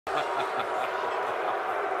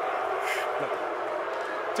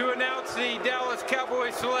To announce the Dallas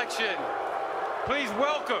Cowboys selection, please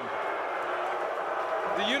welcome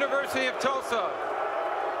the University of Tulsa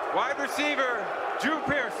wide receiver, Drew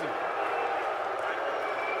Pearson.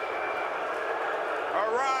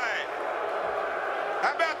 All right.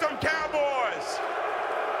 How about them Cowboys?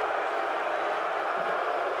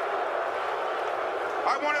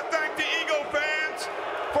 I want to thank the Eagle fans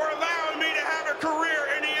for allowing me to have a career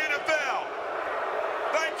in the NFL.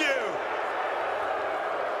 Thank you.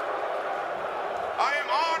 I am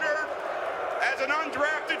honored as an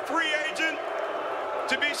undrafted free agent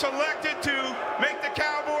to be selected to make the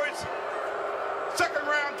Cowboys'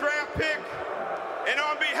 second-round draft pick. And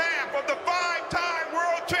on behalf of the five-time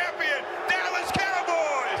world champion Dallas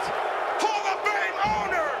Cowboys, Hall of Fame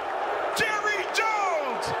owner Jerry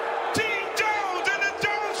Jones, Dean Jones and the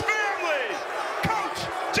Jones family, Coach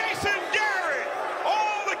Jason Garrett,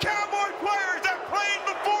 all the Cowboy players that played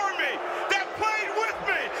before me, that played with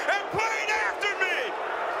me, and played after me,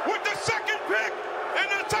 with the second pick and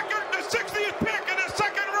the 60th pick in the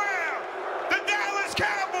second round, the Dallas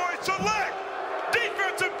Cowboys select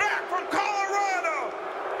defensive back from Colorado,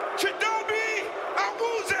 Chidobe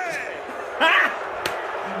Awuzie.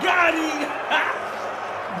 Got him!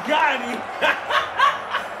 Got him!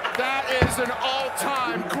 That is an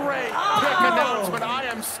all-time great pick announcement. I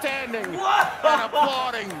am standing and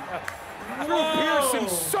applauding. Drew Pearson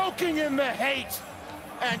soaking in the hate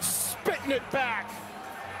and spitting it back.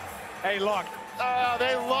 Hey, look.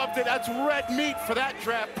 They loved it. That's red meat for that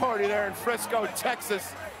draft party there in Frisco,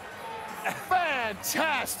 Texas.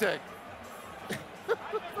 Fantastic.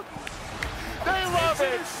 They love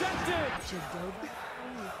it.